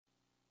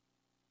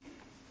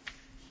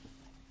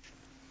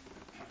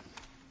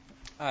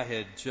I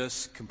had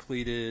just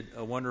completed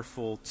a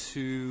wonderful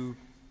 2+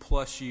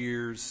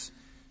 years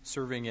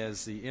serving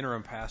as the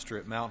interim pastor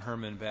at Mount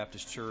Hermon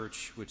Baptist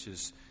Church, which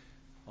is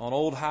on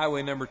Old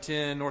Highway number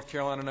 10, North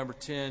Carolina number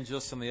 10,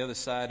 just on the other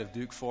side of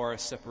Duke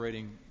Forest,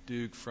 separating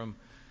Duke from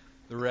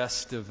the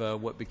rest of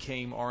what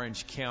became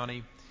Orange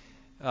County.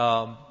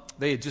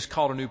 They had just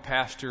called a new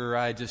pastor.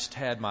 I just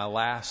had my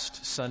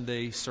last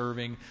Sunday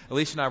serving.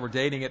 Alicia and I were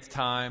dating at the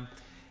time,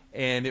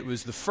 and it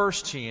was the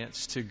first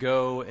chance to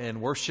go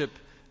and worship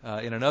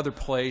in another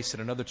place, at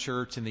another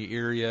church in the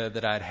area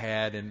that I'd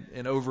had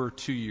in over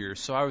 2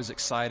 years. So I was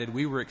excited.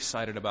 We were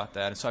excited about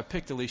that. And so I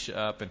picked Alicia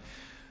up, and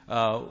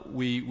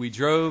we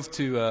drove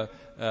to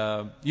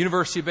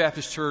University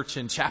Baptist Church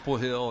in Chapel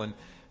Hill,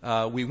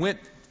 and we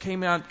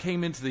came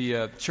into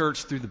the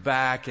church through the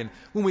back. And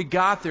when we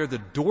got there, the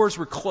doors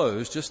were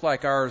closed, just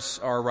like ours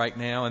are right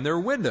now, and there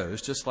were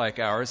windows just like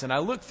ours. And I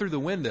looked through the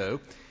window,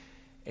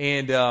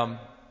 and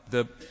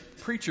the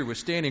preacher was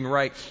standing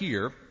right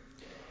here,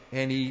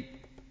 and he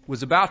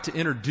was about to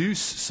introduce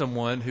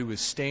someone who was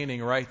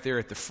standing right there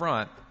at the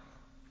front.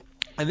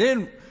 And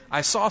then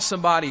I saw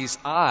somebody's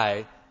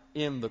eye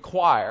in the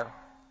choir,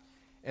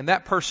 and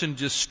that person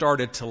just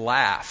started to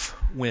laugh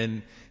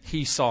when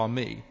he saw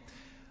me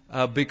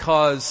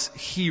because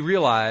he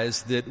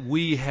realized that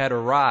we had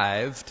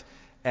arrived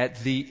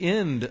at the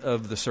end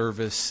of the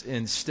service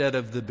instead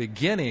of the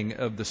beginning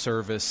of the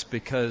service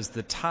because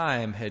the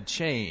time had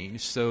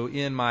changed. So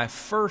in my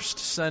first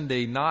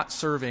Sunday not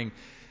serving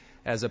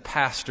as a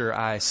pastor,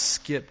 I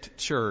skipped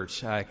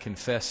church. I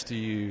confess to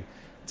you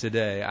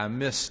today, I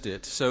missed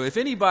it. So if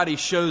anybody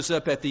shows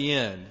up at the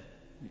end,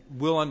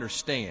 we'll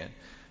understand.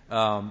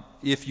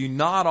 If you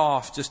nod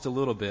off just a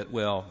little bit,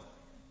 well,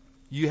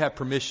 you have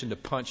permission to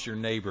punch your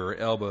neighbor or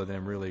elbow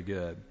them really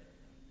good.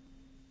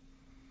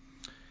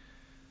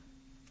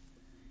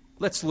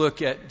 Let's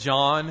look at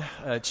John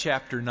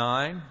chapter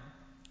 9.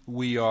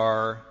 We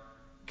are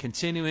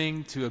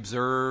continuing to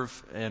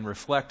observe and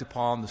reflect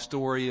upon the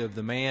story of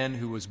the man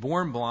who was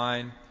born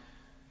blind,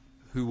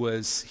 who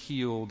was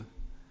healed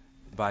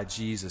by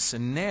Jesus.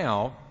 And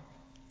now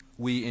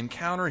we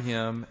encounter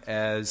him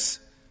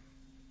as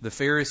the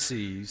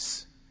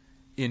Pharisees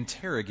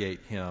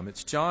interrogate him.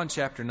 It's John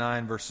chapter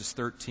 9, verses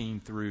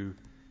 13 through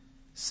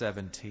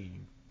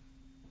 17.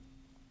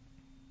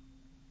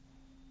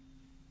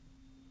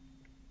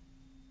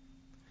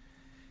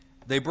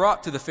 They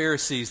brought to the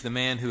Pharisees the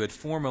man who had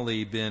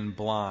formerly been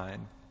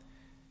blind.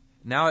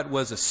 Now it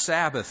was a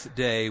Sabbath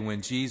day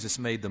when Jesus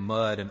made the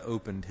mud and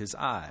opened his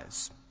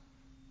eyes.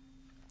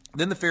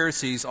 Then the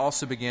Pharisees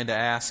also began to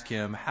ask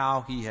him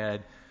how he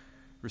had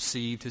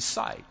received his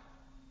sight.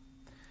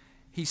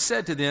 He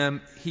said to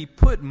them, "He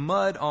put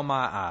mud on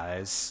my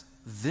eyes,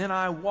 then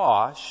I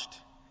washed,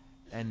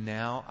 and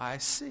now I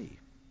see."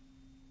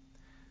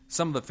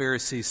 Some of the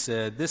Pharisees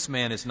said, "This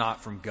man is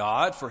not from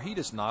God, for he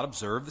does not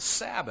observe the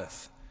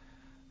Sabbath."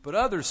 But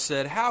others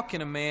said, "How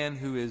can a man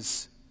who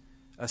is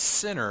a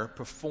sinner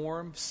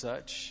perform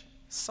such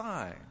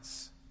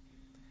signs?"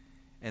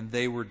 And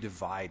they were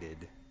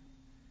divided.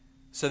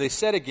 So they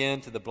said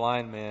again to the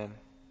blind man,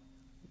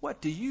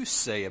 "What do you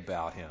say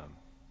about him?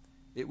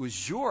 It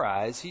was your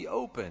eyes he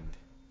opened."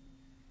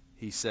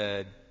 He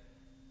said,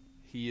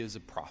 "He is a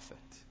prophet."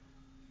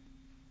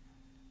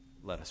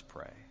 Let us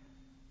pray.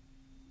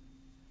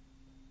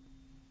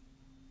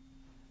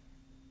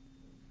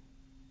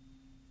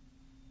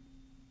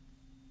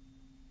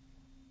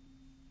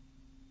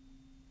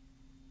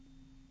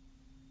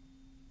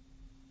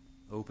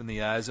 Open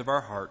the eyes of our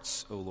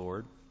hearts, O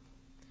Lord.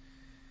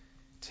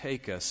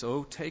 Take us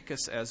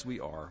as we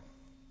are,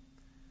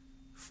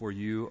 for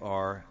you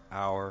are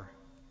our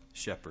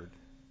shepherd.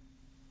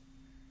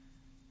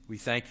 We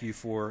thank you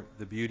for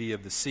the beauty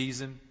of the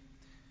season,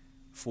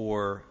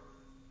 for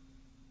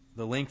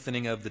the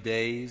lengthening of the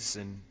days,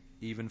 and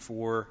even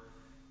for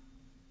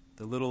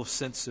the little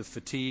sense of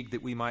fatigue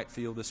that we might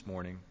feel this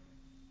morning.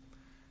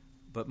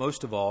 But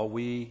most of all,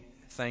 we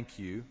thank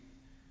you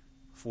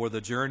for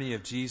the journey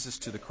of Jesus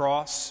to the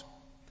cross,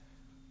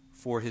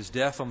 for his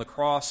death on the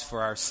cross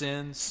for our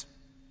sins,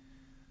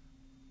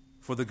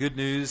 for the good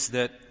news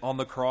that on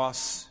the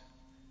cross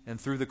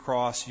and through the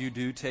cross you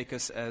do take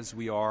us as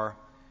we are,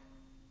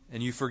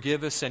 and you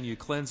forgive us and you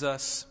cleanse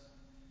us.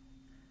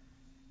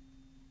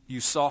 You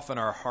soften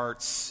our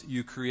hearts,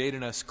 you create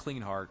in us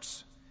clean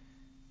hearts,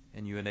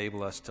 and you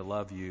enable us to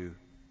love you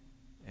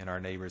and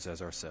our neighbors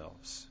as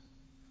ourselves.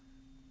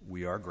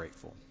 We are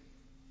grateful.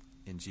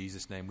 In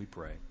Jesus' name we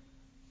pray.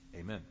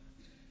 Amen.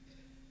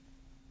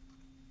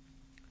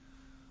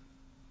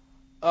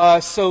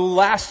 So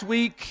last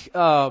week,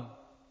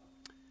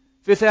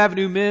 Fifth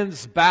Avenue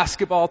men's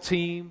basketball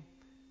team,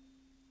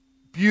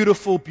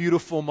 beautiful,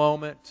 beautiful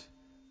moment.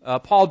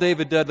 Paul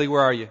David Dudley,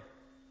 where are you?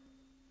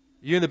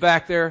 You in the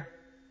back there?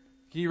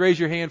 Can you raise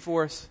your hand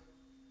for us?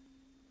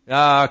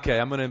 Okay,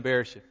 I'm going to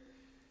embarrass you.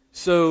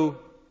 So,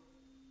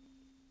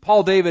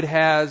 Paul David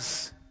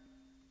has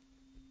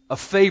a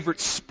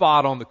favorite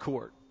spot on the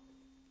court.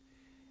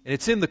 And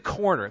it's in the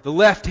corner, the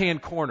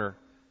left-hand corner,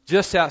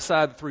 just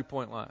outside the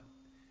three-point line.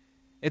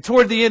 And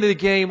toward the end of the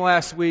game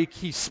last week,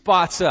 he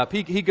spots up.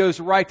 He goes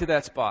right to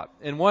that spot.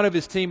 And one of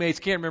his teammates,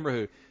 can't remember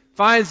who,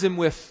 finds him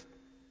with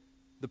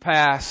the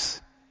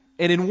pass.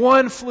 And in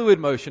one fluid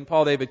motion,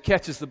 Paul David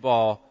catches the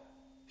ball,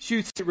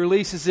 shoots it,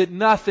 releases it,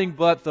 nothing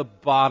but the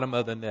bottom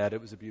of the net.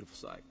 It was a beautiful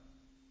sight.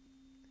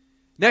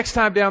 Next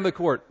time down the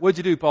court, what'd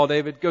you do, Paul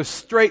David? Go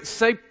straight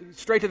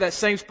to that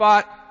same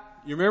spot.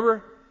 You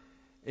remember?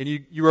 And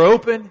you were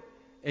open,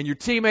 and your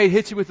teammate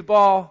hit you with the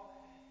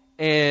ball,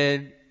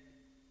 and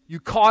you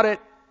caught it,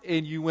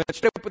 and you went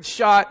straight up with the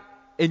shot,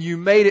 and you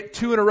made it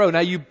 2 in a row. Now,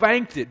 you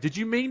banked it. Did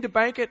you mean to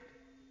bank it?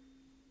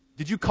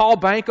 Did you call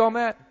bank on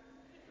that?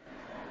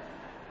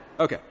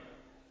 Okay.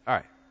 All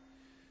right.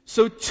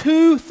 So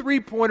 2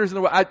 3-pointers in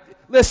a row.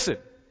 Listen,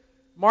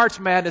 March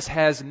Madness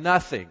has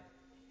nothing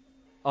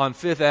on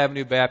Fifth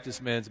Avenue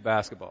Baptist men's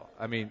basketball.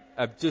 I mean,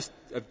 I've just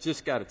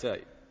got to tell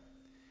you.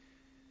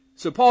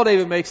 So Paul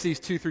David makes these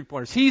 2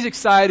 3-pointers. He's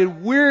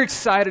excited. We're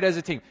excited as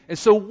a team. And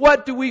so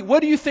what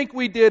do you think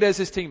we did as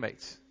his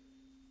teammates?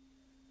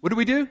 What did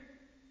we do?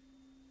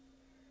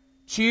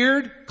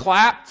 Cheered,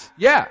 clapped.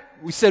 Yeah.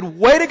 We said,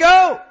 way to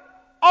go.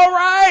 All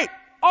right.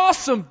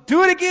 Awesome.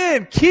 Do it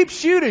again. Keep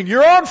shooting.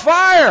 You're on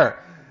fire.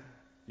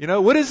 You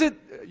know, what is it?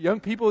 Young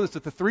people, is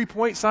it the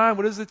 3-point sign?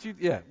 What is it?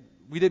 Yeah,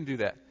 we didn't do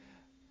that.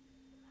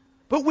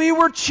 But we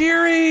were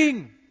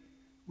cheering.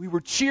 We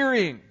were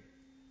cheering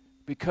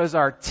because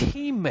our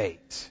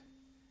teammate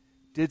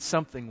did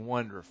something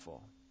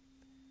wonderful.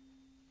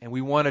 And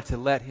we wanted to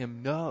let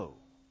him know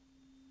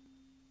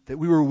that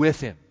we were with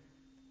him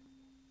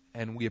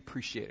and we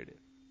appreciated it.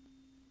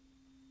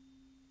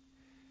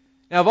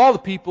 Now, of all the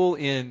people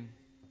in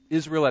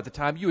Israel at the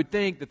time, you would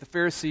think that the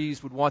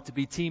Pharisees would want to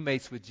be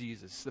teammates with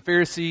Jesus. The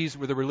Pharisees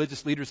were the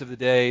religious leaders of the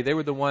day. They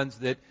were the ones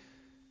that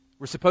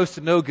were supposed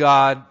to know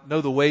God,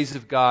 know the ways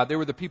of God. They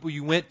were the people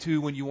you went to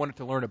when you wanted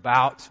to learn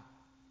about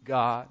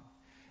God.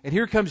 And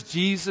here comes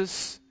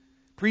Jesus,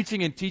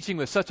 preaching and teaching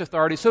with such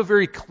authority, so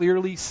very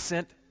clearly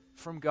sent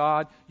from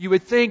God. You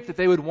would think that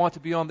they would want to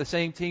be on the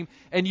same team.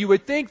 And you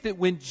would think that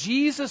when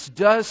Jesus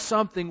does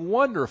something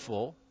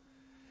wonderful,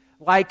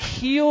 like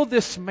heal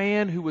this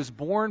man who was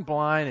born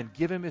blind and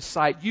give him his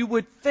sight, you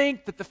would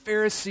think that the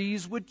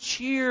Pharisees would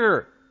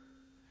cheer.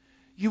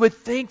 You would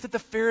think that the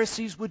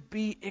Pharisees would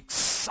be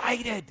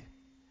excited,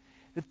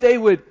 that they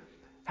would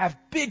have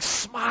big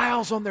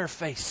smiles on their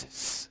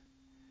faces.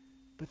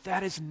 But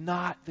that is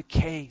not the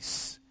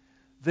case.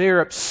 They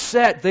are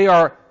upset, they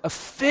are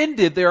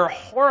offended, they are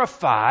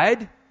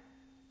horrified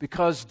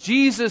because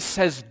Jesus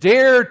has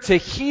dared to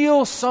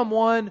heal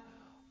someone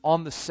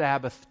on the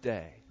Sabbath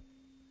day.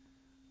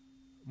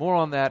 More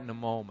on that in a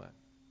moment.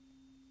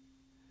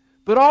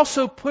 But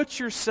also put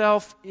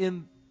yourself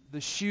in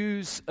the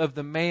shoes of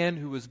the man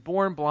who was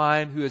born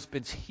blind, who has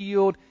been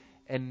healed,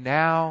 and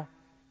now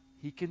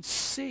he can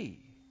see.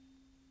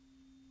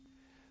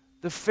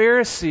 The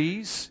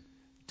Pharisees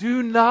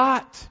do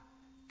not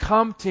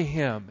come to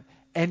him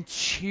and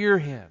cheer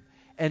him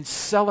and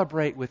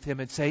celebrate with him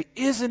and say,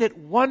 "Isn't it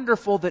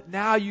wonderful that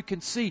now you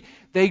can see?"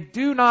 They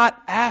do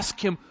not ask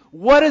him,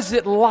 "What is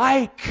it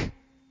like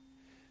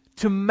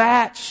to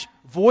match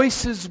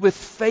voices with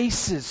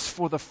faces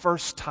for the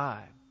first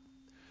time?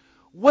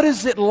 What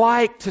is it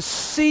like to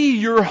see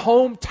your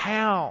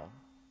hometown?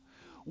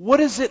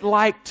 What is it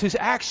like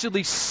to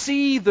actually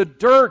see the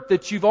dirt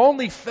that you've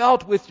only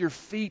felt with your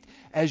feet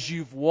as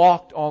you've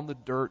walked on the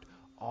dirt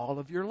all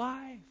of your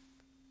life?"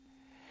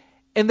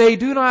 And they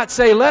do not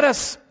say, "Let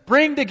us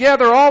bring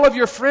together all of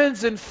your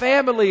friends and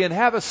family and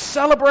have a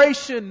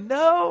celebration."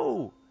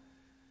 No.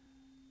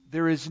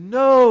 There is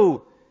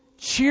no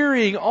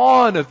cheering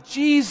on of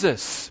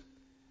Jesus.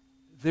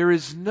 There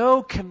is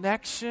no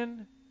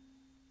connection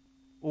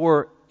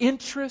or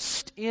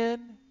interest in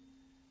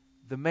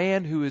the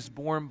man who is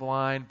born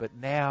blind but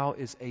now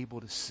is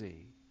able to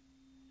see.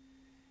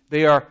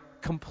 They are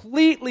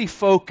completely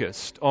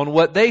focused on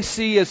what they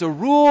see as a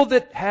rule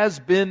that has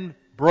been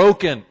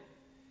broken.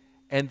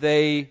 And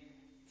they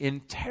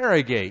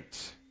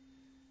interrogate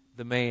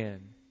the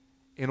man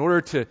in order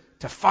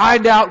to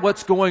find out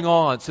what's going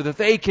on so that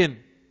they can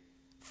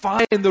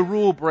find the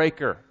rule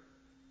breaker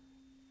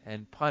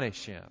and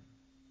punish him.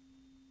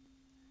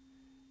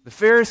 The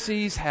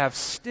Pharisees have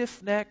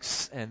stiff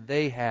necks and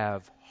they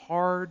have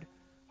hard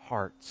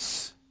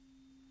hearts.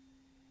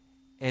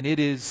 And it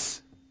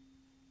is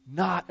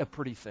not a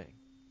pretty thing.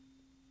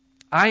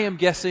 I am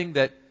guessing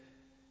that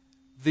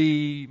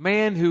the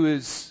man who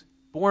is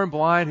born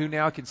blind, who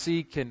now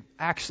can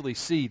actually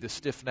see the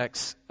stiff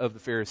necks of the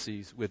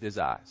Pharisees with his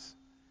eyes.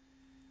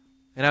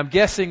 And I'm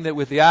guessing that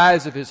with the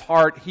eyes of his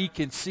heart, he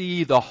can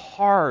see the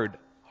hard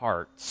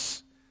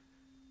hearts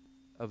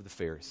of the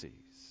Pharisees.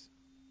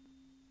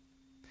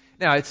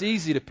 Now, it's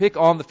easy to pick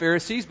on the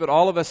Pharisees, but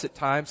all of us at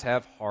times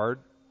have hard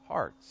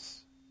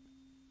hearts.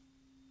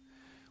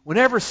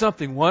 Whenever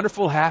something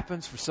wonderful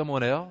happens for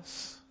someone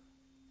else,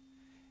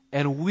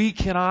 and we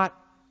cannot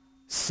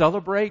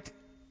celebrate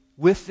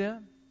with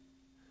them,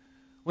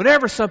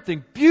 whenever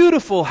something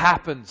beautiful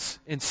happens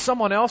in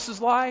someone else's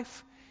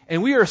life,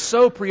 and we are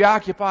so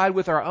preoccupied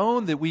with our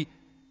own that we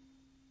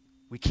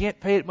we can't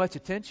pay it much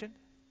attention,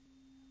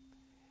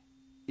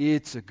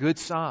 it's a good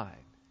sign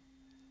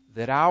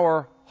that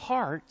our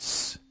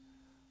hearts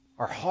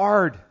are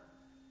hard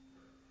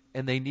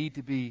and they need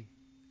to be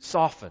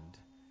softened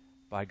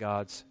by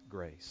God's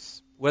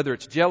grace. Whether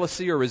it's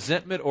jealousy or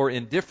resentment or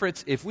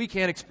indifference, if we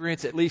can't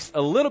experience at least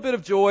a little bit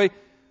of joy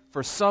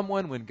for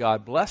someone when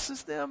God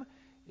blesses them,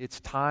 it's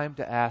time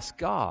to ask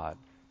God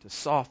to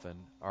soften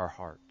our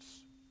hearts.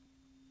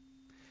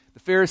 The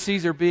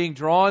Pharisees are being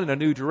drawn in a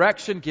new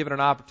direction, given an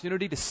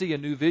opportunity to see a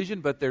new vision,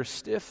 but their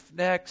stiff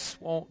necks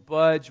won't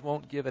budge,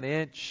 won't give an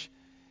inch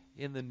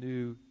in the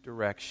new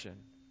direction.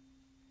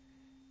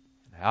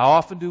 And how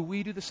often do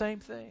we do the same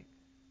thing?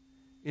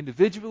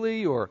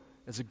 Individually, or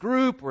as a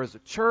group, or as a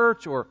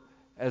church, or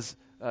as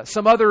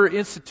some other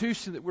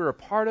institution that we're a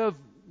part of,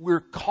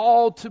 we're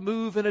called to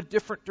move in a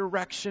different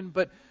direction,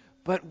 but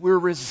we're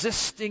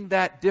resisting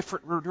that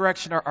different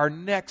direction. Our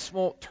necks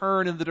won't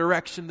turn in the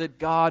direction that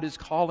God is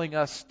calling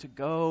us to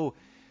go.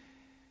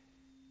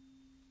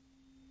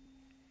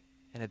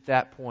 And at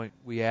that point,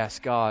 we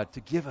ask God to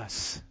give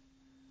us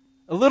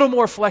a little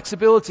more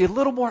flexibility, a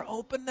little more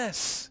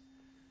openness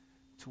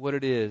to what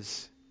it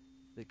is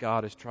that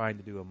God is trying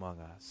to do among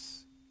us.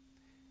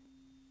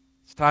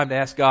 It's time to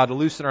ask God to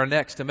loosen our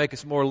necks, to make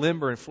us more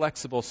limber and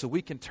flexible so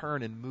we can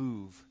turn and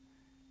move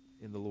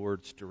in the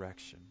Lord's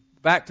direction.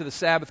 Back to the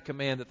Sabbath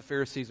command that the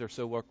Pharisees are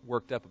so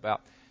worked up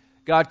about.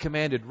 God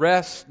commanded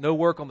rest, no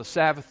work on the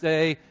Sabbath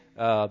day,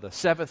 the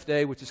seventh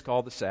day, which is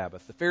called the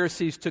Sabbath. The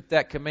Pharisees took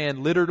that command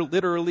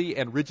literally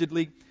and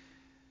rigidly.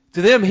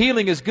 To them,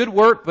 healing is good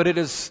work, but it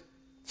is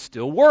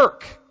still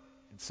work.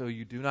 And so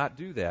you do not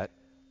do that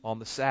on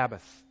the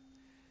Sabbath.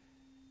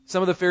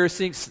 Some of the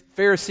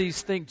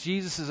Pharisees think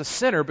Jesus is a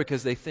sinner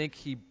because they think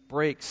he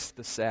breaks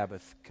the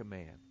Sabbath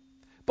command.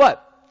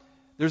 But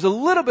there's a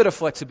little bit of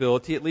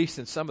flexibility, at least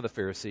in some of the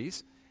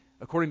Pharisees.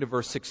 According to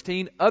verse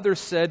 16, others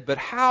said, "But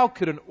how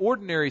could an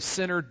ordinary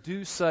sinner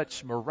do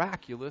such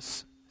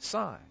miraculous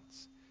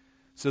signs?"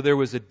 So there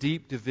was a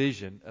deep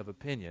division of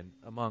opinion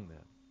among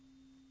them.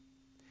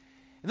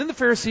 And then the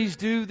Pharisees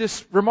do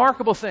this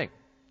remarkable thing.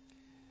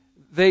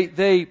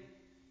 They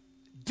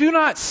do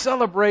not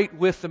celebrate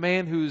with the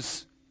man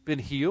who's been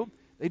healed.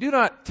 They do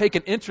not take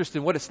an interest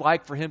in what it's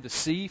like for him to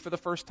see for the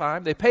first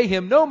time. They pay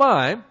him no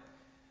mind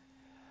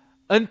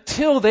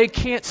until they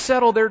can't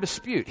settle their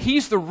dispute.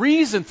 He's the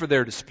reason for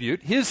their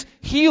dispute. His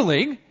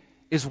healing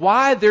is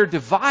why they're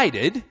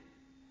divided.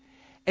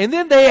 And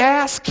then they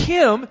ask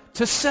him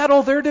to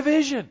settle their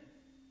division.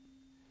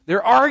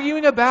 They're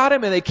arguing about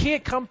him and they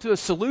can't come to a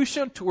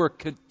solution, to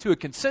a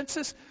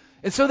consensus.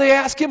 And so they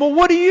ask him, "Well,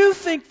 what do you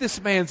think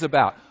this man's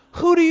about?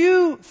 Who do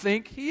you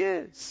think he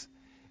is?"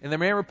 And the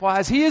man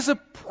replies, "He is a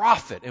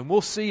prophet." And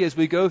we'll see as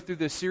we go through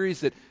this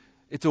series that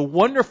it's a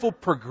wonderful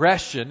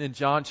progression in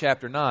John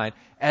chapter 9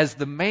 as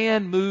the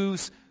man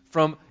moves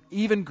from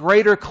even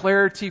greater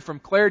clarity, from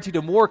clarity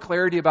to more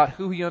clarity about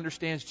who he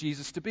understands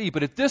Jesus to be.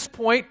 But at this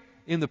point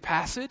in the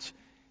passage,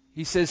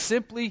 he says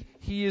simply,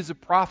 he is a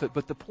prophet.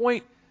 But the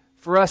point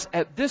for us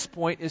at this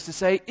point is to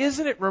say,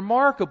 isn't it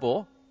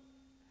remarkable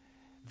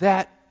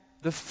that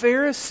the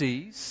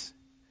Pharisees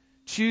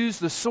choose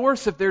the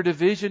source of their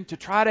division to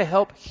try to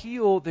help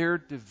heal their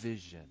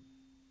division?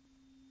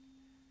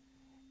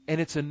 And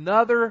it's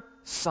another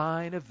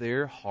sign of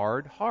their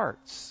hard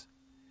hearts.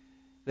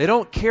 They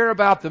don't care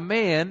about the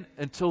man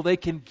until they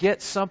can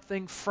get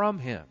something from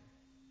him.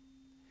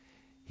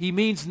 He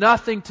means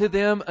nothing to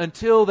them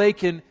until they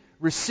can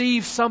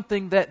receive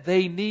something that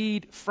they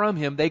need from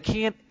him. They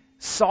can't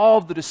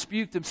solve the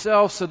dispute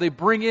themselves, so they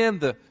bring in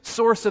the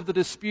source of the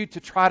dispute to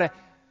try to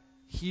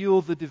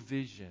heal the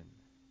division.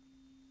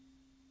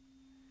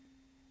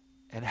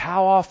 And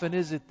how often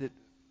is it that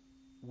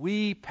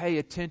we pay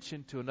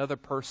attention to another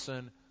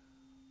person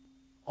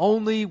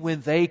only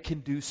when they can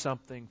do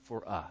something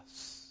for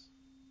us?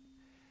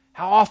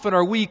 How often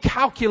are we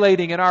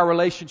calculating in our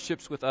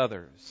relationships with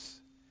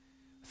others,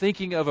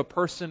 thinking of a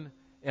person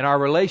in our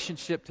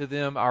relationship to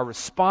them, our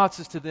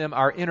responses to them,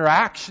 our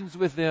interactions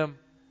with them,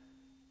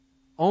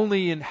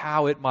 only in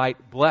how it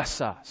might bless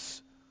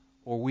us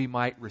or we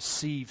might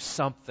receive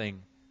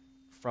something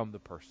from the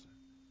person?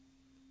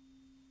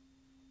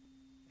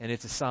 And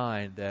it's a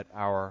sign that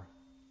our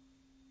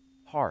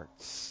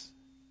hearts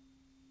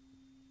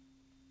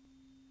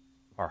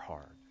are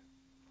hard.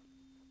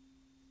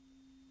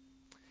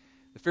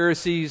 The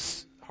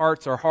Pharisees'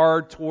 hearts are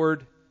hard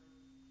toward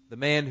the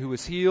man who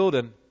was healed,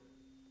 and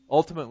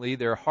ultimately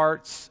their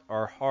hearts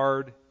are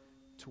hard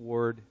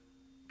toward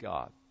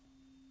God.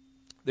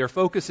 Their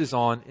focus is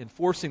on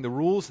enforcing the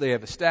rules they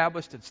have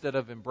established instead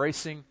of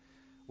embracing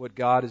what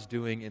God is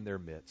doing in their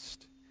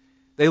midst.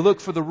 They look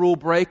for the rule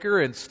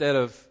breaker instead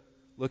of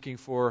looking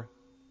for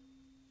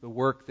the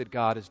work that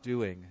God is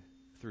doing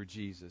through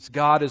Jesus.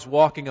 God is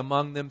walking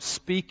among them,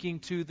 speaking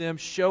to them,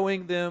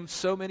 showing them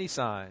so many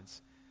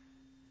signs,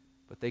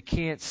 but they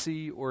can't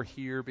see or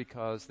hear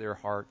because their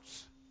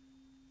hearts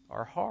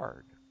are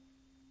hard.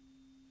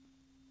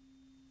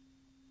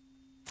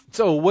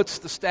 So, what's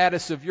the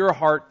status of your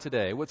heart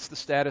today? What's the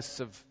status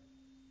of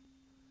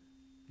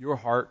your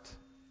heart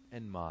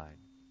and mine?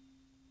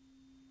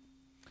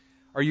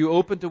 Are you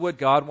open to what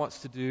God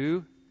wants to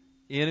do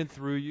in and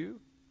through you?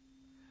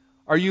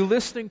 Are we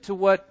listening to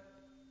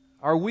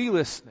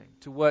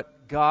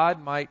what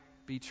God might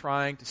be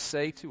trying to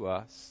say to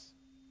us?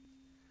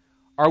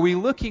 Are we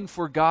looking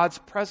for God's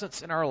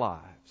presence in our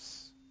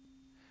lives?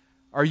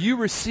 Are you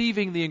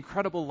receiving the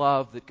incredible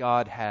love that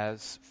God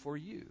has for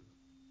you?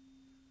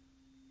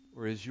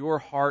 Or is your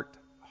heart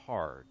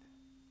hard?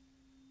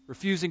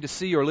 Refusing to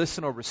see or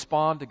listen or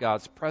respond to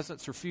God's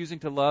presence, refusing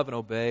to love and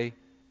obey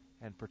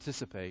and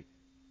participate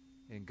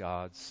in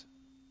God's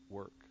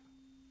work.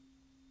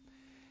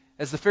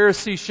 As the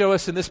Pharisees show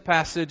us in this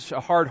passage, a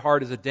hard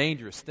heart is a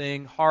dangerous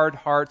thing. Hard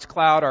hearts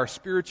cloud our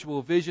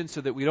spiritual vision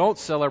so that we don't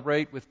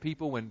celebrate with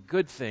people when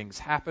good things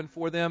happen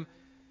for them,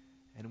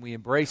 and we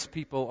embrace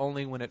people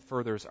only when it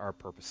furthers our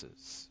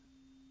purposes.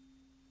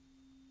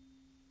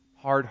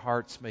 Hard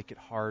hearts make it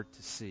hard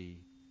to see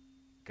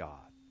God.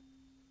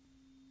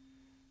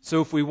 So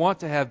if we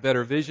want to have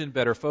better vision,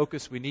 better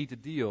focus, we need to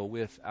deal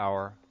with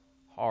our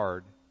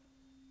hard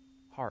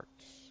hearts.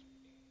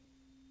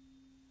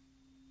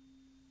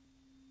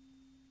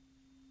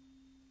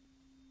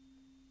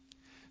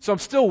 So I'm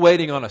still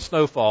waiting on a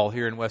snowfall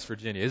here in West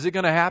Virginia. Is it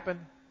going to happen?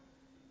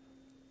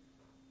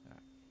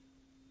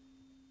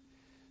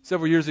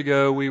 Several years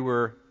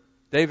ago,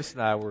 Davis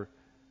and I were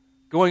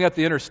going up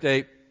the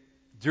interstate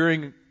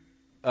during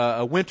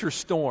a winter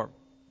storm.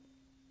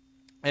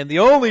 And the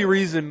only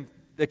reason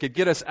that could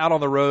get us out on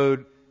the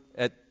road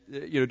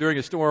during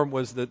a storm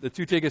was the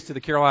 2 tickets to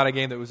the Carolina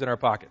game that was in our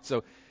pocket.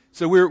 So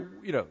we're,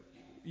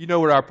 you know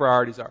what our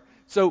priorities are.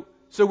 So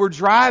we're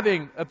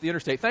driving up the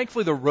interstate.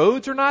 Thankfully, the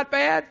roads are not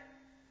bad.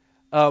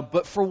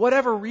 But for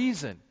whatever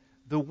reason,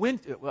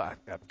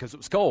 because it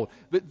was cold,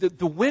 but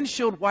the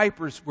windshield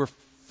wipers were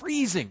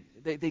freezing.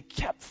 They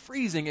kept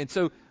freezing. And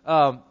so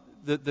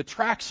the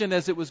traction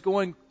as it was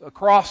going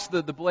across,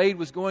 the blade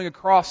was going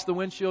across the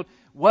windshield,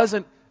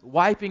 wasn't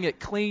wiping it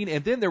clean.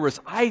 And then there was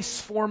ice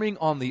forming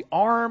on the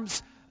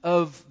arms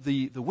of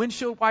the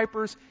windshield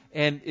wipers,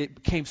 and it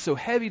became so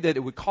heavy that it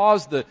would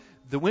cause the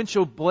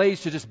windshield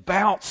blades to just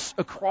bounce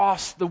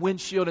across the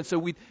windshield. And so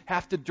we'd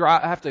have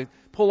to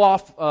pull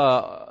off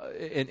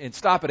and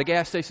stop at a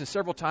gas station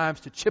several times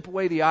to chip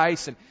away the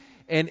ice.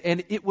 And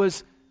it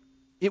was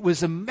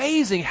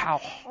amazing how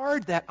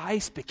hard that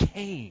ice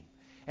became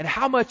and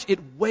how much it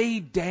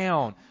weighed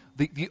down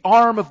the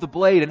arm of the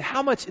blade and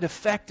how much it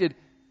affected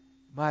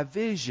my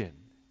vision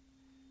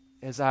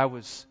as I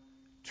was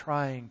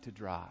trying to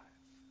drive.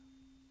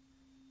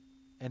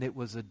 And it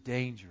was a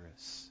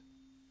dangerous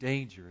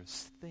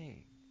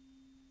thing.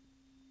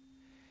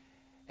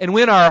 And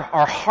when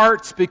our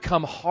hearts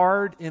become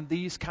hard in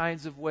these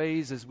kinds of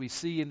ways, as we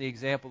see in the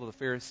example of the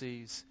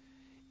Pharisees,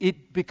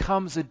 it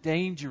becomes a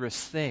dangerous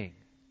thing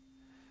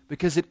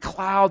because it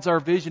clouds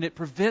our vision. It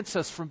prevents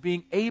us from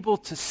being able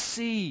to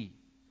see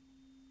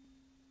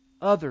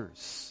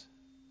others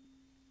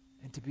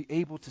and to be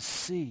able to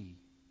see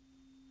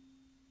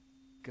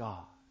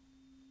God.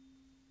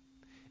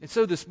 And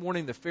so this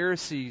morning, the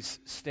Pharisees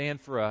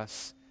stand for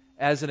us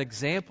as an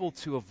example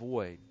to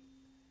avoid,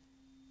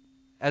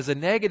 as a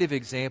negative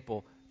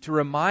example to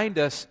remind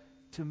us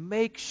to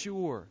make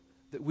sure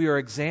that we are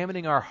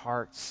examining our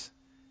hearts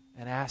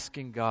and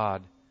asking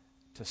God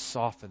to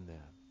soften them.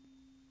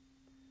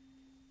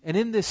 And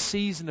in this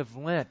season of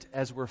Lent,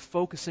 as we're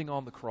focusing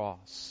on the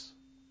cross,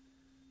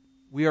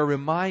 we are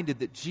reminded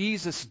that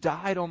Jesus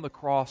died on the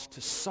cross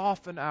to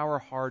soften our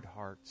hard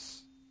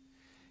hearts.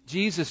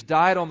 Jesus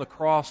died on the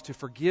cross to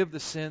forgive the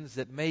sins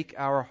that make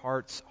our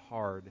hearts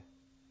hard.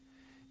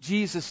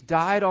 Jesus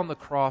died on the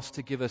cross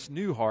to give us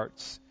new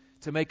hearts,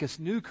 to make us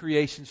new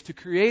creations, to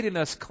create in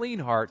us clean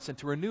hearts, and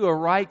to renew a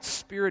right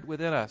spirit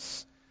within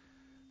us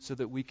so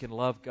that we can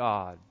love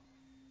God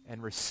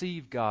and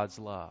receive God's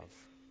love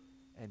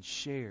and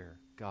share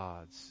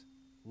God's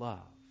love.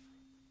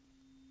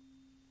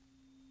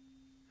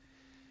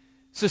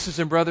 Sisters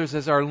and brothers,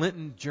 as our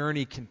Lenten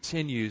journey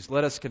continues,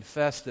 let us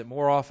confess that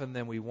more often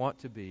than we want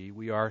to be,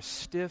 we are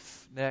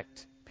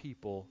stiff-necked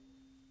people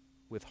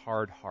with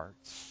hard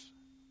hearts.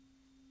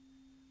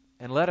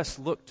 And let us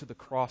look to the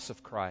cross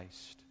of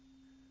Christ,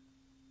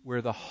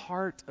 where the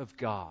heart of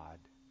God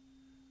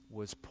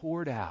was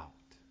poured out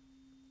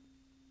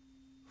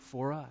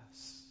for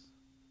us.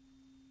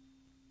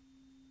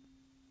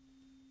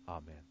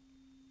 Amen.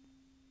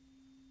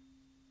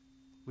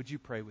 Would you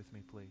pray with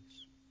me, please?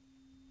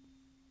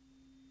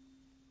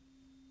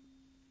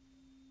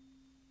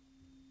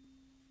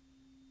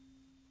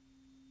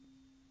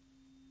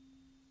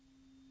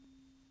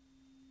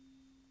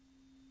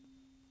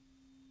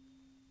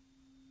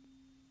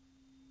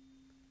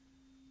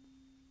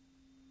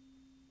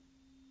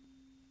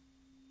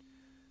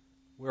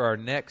 Where our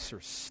necks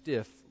are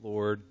stiff,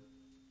 Lord,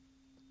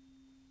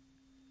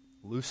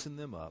 loosen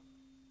them up.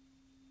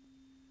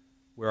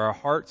 Where our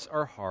hearts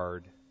are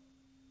hard,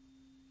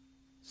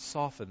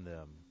 soften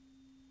them,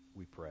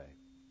 we pray.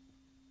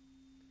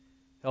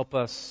 Help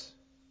us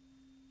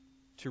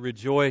to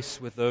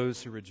rejoice with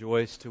those who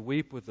rejoice, to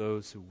weep with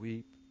those who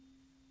weep,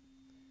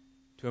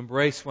 to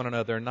embrace one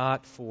another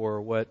not for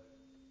what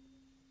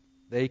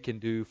they can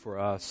do for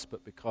us,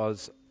 but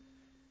because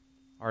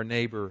our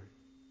neighbor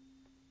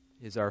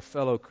is our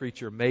fellow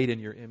creature made in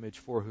your image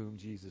for whom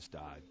Jesus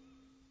died.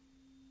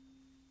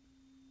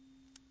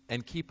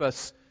 And keep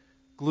us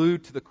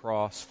glued to the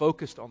cross,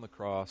 focused on the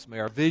cross. May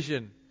our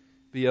vision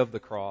be of the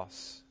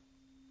cross,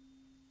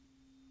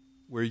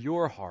 where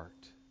your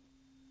heart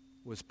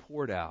was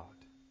poured out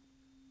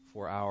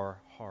for our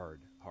hard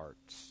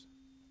hearts.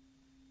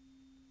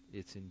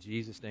 It's in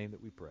Jesus' name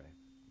that we pray.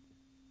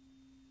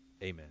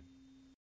 Amen.